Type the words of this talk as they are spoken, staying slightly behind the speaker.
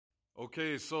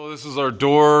Okay, so this is our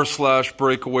door /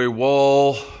 breakaway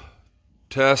wall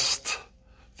test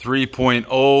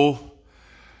 3.0.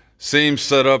 Same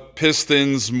setup,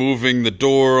 pistons moving the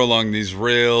door along these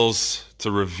rails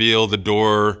to reveal the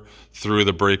door through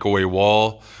the breakaway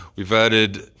wall. We've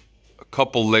added a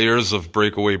couple layers of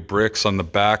breakaway bricks on the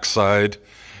back side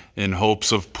in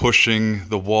hopes of pushing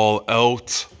the wall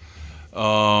out.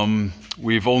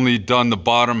 We've only done the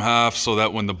bottom half so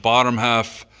that when the bottom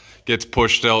half gets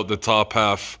pushed out, the top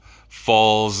half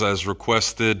falls as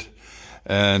requested.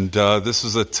 And this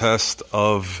is a test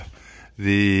of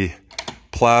the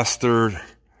plaster,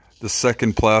 the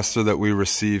second plaster that we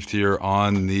received here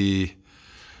on the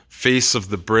face of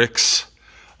the bricks.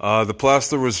 The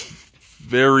plaster was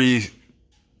very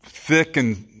thick,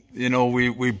 and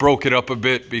we broke it up a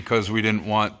bit because we didn't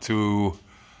want to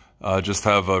just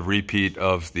have a repeat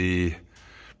of the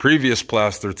previous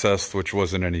plaster test, which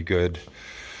wasn't any good.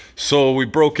 So we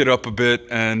broke it up a bit,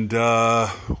 and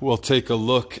we'll take a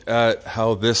look at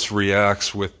how this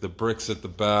reacts with the bricks at the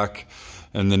back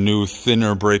and the new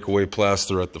thinner breakaway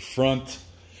plaster at the front.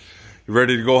 You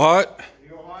ready to go hot?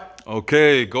 Go hot.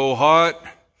 Okay, go hot.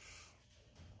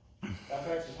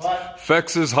 FX is hot.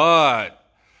 FX is hot.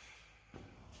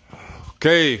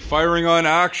 Okay, firing on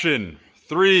action.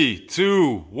 3,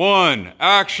 2, 1,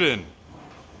 action.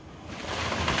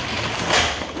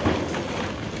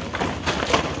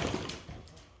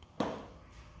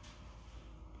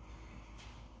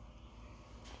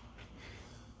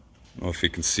 I don't know if you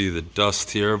can see the dust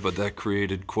here, but that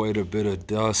created quite a bit of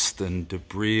dust and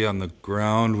debris on the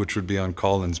ground, which would be on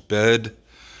Colin's bed.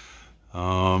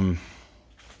 Not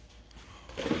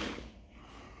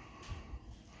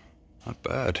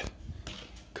bad.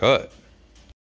 Cut.